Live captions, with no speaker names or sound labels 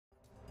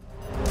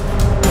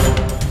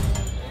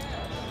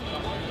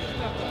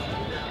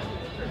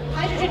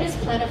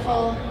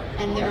beautiful,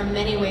 and there are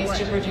many ways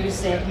to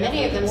produce it,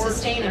 many of them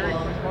sustainable.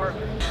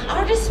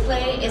 Our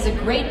display is a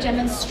great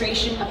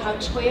demonstration of how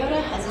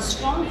Toyota has a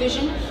strong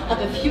vision of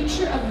the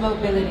future of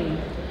mobility.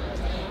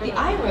 The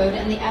iRoad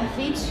and the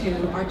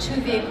FV2 are two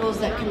vehicles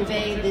that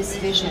convey this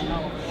vision.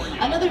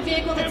 Another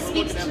vehicle that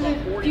speaks to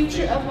the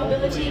future of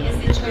mobility is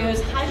the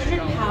Toyota's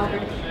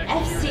hydrogen-powered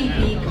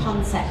FCV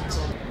concept.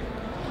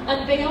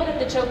 Unveiled at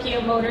the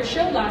Tokyo Motor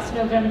Show last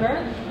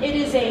November, it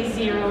is a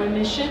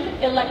zero-emission,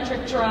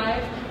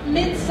 electric-drive,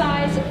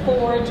 mid-size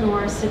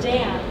four-door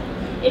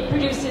sedan. It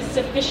produces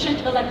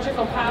sufficient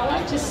electrical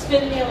power to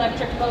spin the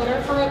electric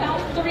motor for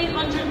about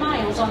 300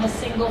 miles on a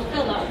single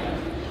fill-up,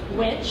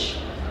 which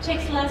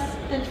takes less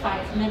than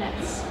 5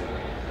 minutes.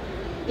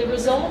 The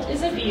result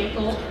is a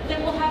vehicle that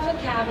will have a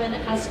cabin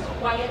as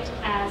quiet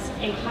as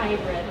a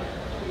hybrid.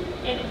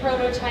 In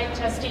prototype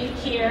testing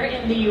here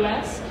in the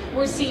US,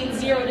 we're seeing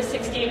 0 to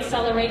 60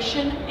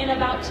 acceleration in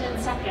about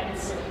 10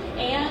 seconds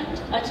and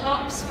a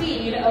top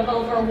speed of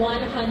over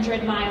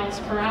 100 miles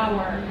per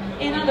hour.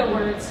 In other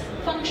words,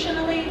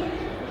 functionally,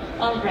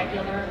 a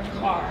regular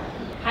car.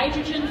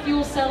 Hydrogen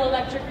fuel cell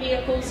electric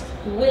vehicles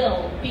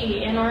will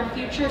be in our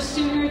future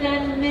sooner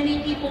than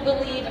many people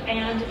believe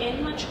and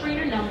in much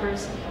greater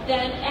numbers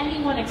than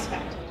anyone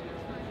expected.